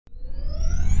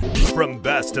From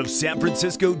Best of San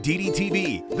Francisco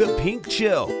DDTV, The Pink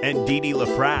Chill, and Dee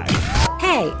LaFrac.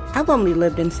 Hey, I've only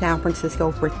lived in San Francisco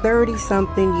for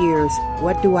 30-something years.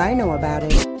 What do I know about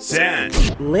it? San.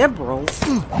 Liberals?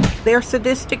 They're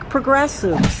sadistic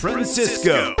progressives.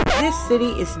 Francisco. This city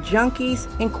is Junkies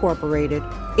Incorporated.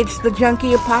 It's the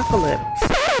junkie apocalypse.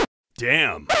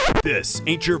 Damn. This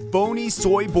ain't your phony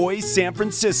soy boy San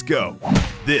Francisco.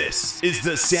 This is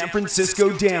the San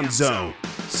Francisco Dam Zone.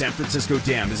 San Francisco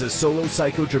Dam is a solo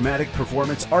psychodramatic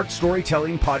performance art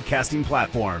storytelling podcasting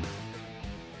platform.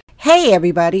 Hey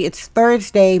everybody, it's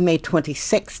Thursday, May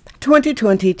 26th,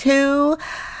 2022.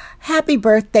 Happy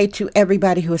birthday to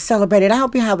everybody who is celebrated. I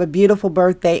hope you have a beautiful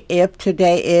birthday if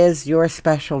today is your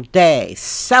special day.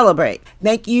 Celebrate.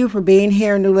 Thank you for being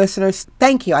here, new listeners.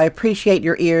 Thank you. I appreciate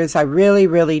your ears. I really,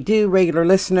 really do. Regular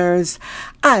listeners,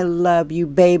 I love you,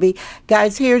 baby.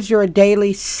 Guys, here's your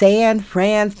daily San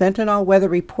Fran fentanyl weather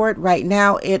report. Right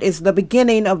now, it is the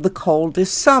beginning of the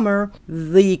coldest summer.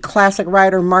 The classic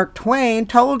writer Mark Twain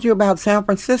told you about San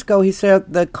Francisco. He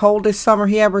said the coldest summer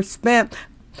he ever spent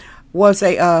was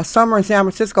a summer in San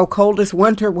Francisco. Coldest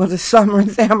winter was a summer in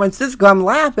San Francisco. I'm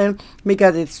laughing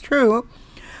because it's true.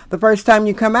 The first time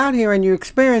you come out here and you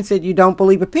experience it, you don't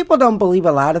believe it. People don't believe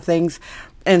a lot of things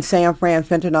in San Fran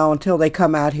fentanyl until they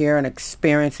come out here and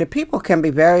experience it. People can be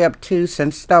very obtuse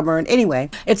and stubborn. Anyway,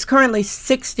 it's currently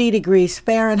 60 degrees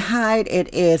Fahrenheit.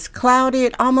 It is cloudy.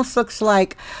 It almost looks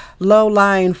like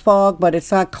low-lying fog, but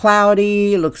it's not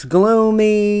cloudy. It looks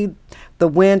gloomy. The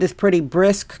wind is pretty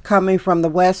brisk coming from the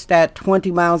west at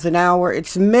 20 miles an hour.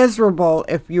 It's miserable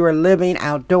if you are living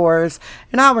outdoors.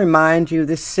 And I'll remind you,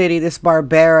 this city, this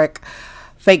barbaric,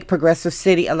 fake progressive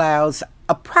city allows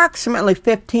approximately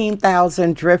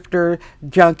 15,000 drifter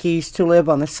junkies to live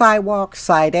on the sidewalks,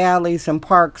 side alleys, and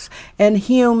parks, and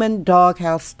human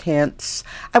doghouse tents.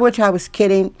 I wish I was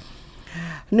kidding.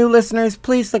 New listeners,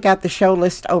 please look at the show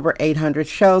list, over 800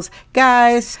 shows.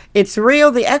 Guys, it's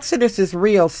real. The exodus is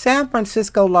real. San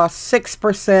Francisco lost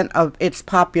 6% of its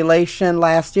population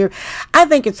last year. I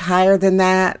think it's higher than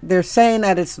that. They're saying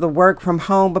that it's the work from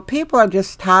home, but people are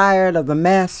just tired of the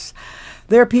mess.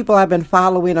 There are people I've been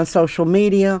following on social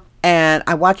media, and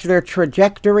I watch their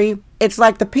trajectory. It's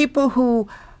like the people who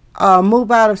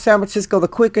move out of San Francisco the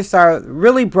quickest are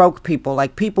really broke people,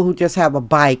 like people who just have a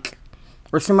bike,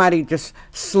 or somebody just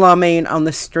slumming on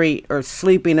the street or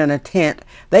sleeping in a tent.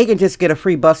 They can just get a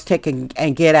free bus ticket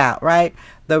and get out, right?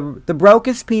 The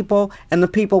brokest people and the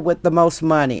people with the most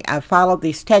money. I followed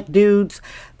these tech dudes.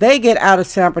 They get out of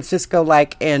San Francisco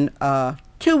like in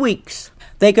 2 weeks.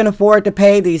 They can afford to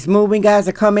pay these moving guys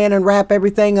to come in and wrap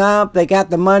everything up. They got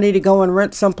the money to go and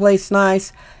rent someplace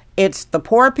nice. It's the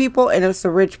poor people and it's the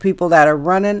rich people that are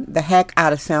running the heck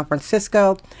out of San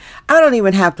Francisco. I don't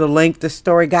even have to link the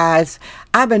story, guys.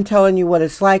 I've been telling you what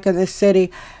it's like in this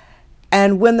city.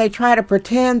 And when they try to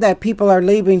pretend that people are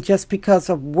leaving just because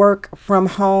of work from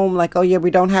home, like, oh yeah,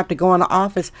 we don't have to go in the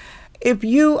office. If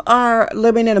you are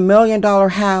living in $1 million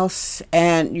house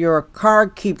and your car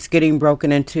keeps getting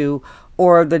broken into,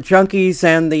 or the junkies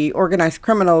and the organized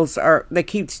criminals they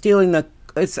keep stealing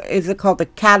is it called the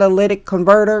catalytic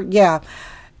converter? Yeah.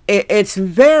 It's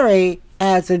very,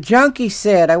 as a junkie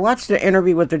said, I watched an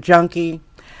interview with a junkie,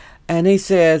 and he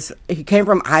says, he came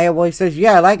from Iowa. He says,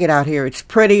 yeah, I like it out here. It's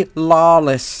pretty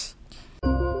lawless.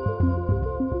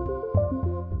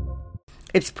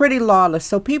 It's pretty lawless.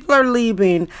 So people are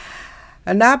leaving,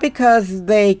 and not because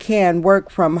they can work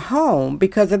from home,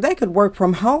 because if they could work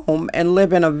from home and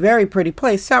live in a very pretty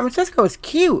place, San Francisco is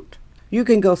cute. You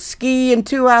can go ski in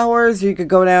 2 hours. You could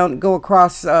go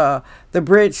across the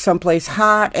bridge someplace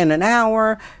hot in an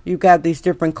hour. You've got these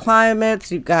different climates.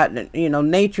 You've got,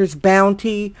 nature's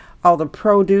bounty, all the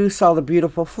produce, all the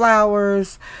beautiful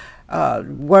flowers,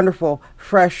 wonderful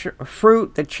fresh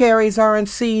fruit. The cherries are in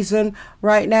season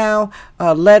right now.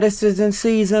 Lettuce is in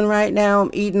season right now.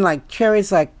 I'm eating like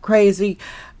cherries like crazy.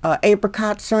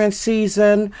 Apricots are in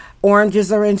season.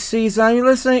 Oranges are in season. Are you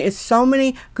listening? It's so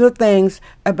many good things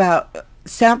about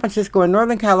San Francisco and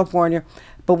Northern California.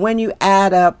 But when you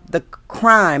add up the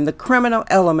crime, the criminal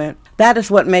element, that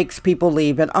is what makes people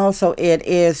leave. And also it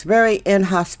is very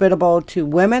inhospitable to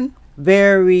women,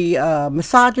 very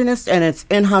misogynist, and it's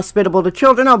inhospitable to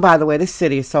children. Oh, by the way, this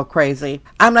city is so crazy.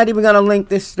 I'm not even going to link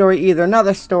this story either.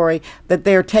 Another story that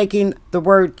they're taking the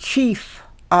word chief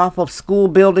off of school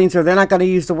buildings, or they're not going to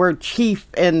use the word chief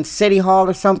in City Hall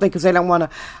or something because they don't want to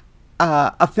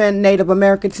offend Native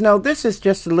Americans. No, this is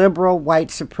just liberal white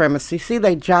supremacy. See,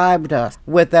 they jibed us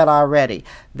with that already.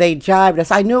 They jibed us.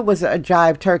 I knew it was a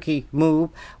jive turkey move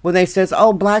when they says,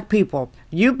 oh, black people,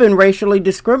 you've been racially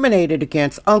discriminated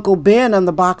against. Uncle Ben on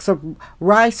the box of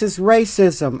rice is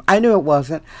racism. I knew it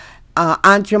wasn't.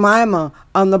 Aunt Jemima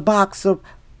on the box of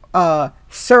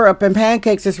syrup and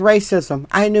pancakes is racism.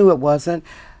 I knew it wasn't.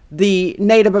 The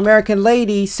Native American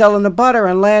lady selling the butter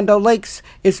in Land O'Lakes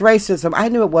is racism. I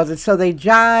knew it wasn't. So they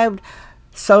jibed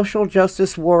social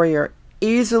justice warrior,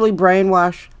 easily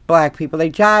brainwashed black people. They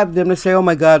jibed them to say, oh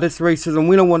my God, that's racism.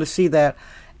 We don't want to see that.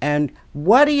 And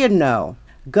what do you know?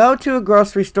 Go to a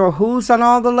grocery store. Who's on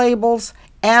all the labels?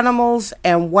 Animals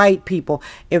and white people.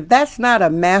 If that's not a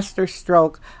master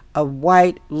stroke of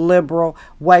white liberal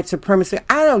white supremacy,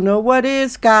 I don't know what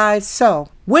is, guys. So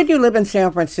when you live in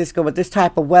San Francisco with this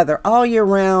type of weather all year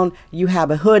round, you have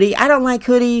a hoodie. I don't like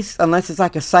hoodies unless it's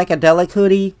like a psychedelic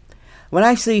hoodie. When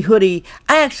I see hoodie,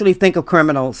 I actually think of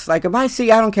criminals. Like if I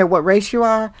see, I don't care what race you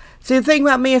are. See, the thing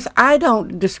about me is I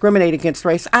don't discriminate against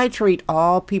race. I treat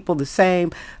all people the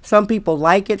same. Some people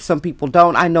like it, some people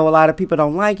don't. I know a lot of people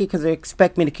don't like it because they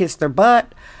expect me to kiss their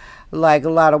butt. Like a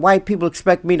lot of white people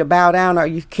expect me to bow down. Are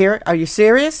you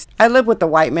serious? I lived with a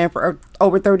white man for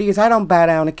over 30 years. I don't bow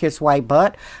down and kiss white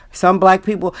butt. Some black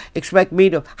people expect me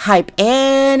to hype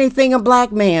anything a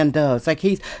black man does. Like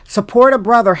he's support a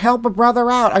brother, help a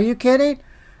brother out. Are you kidding?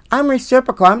 I'm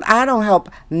reciprocal. I don't help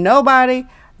nobody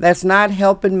that's not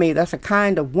helping me. That's the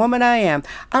kind of woman I am.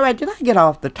 All right, did I get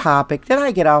off the topic? Did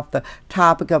I get off the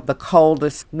topic of the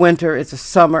coldest winter? It's a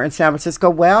summer in San Francisco.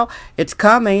 Well, it's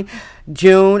coming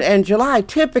June and July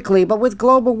typically, but with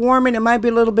global warming, it might be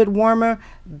a little bit warmer.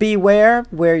 Beware,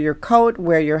 wear your coat,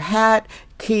 wear your hat,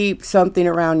 keep something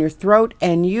around your throat,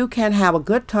 and you can have a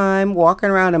good time walking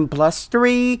around in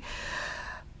blustery,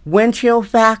 wind chill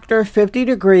factor, 50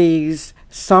 degrees,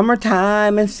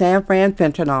 summertime in San Fran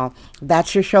fentanyl.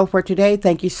 That's your show for today.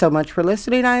 Thank you so much for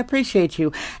listening. I appreciate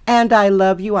you. And I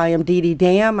love you. I am Dee Dee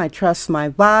Dam. I trust my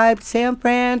vibe. San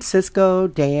Francisco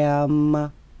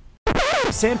Dam.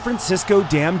 San Francisco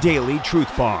Dam Daily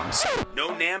Truth Bombs.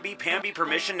 No namby-pamby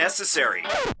permission necessary.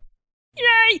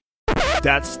 Yay!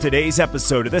 That's today's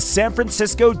episode of the San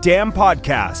Francisco Dam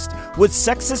Podcast with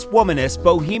sexist womanist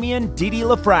bohemian Dee Dee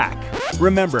LaFrac.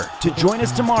 Remember to join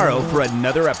us tomorrow for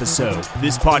another episode.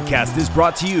 This podcast is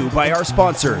brought to you by our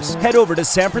sponsors. Head over to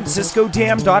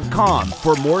sanfranciscodam.com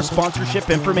for more sponsorship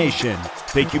information.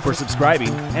 Thank you for subscribing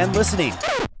and listening.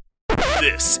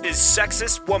 This is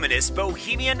Sexist Womanist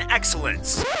Bohemian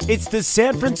Excellence. It's the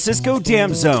San Francisco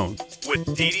Dam Zone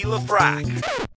with Dee Dee LaFrac.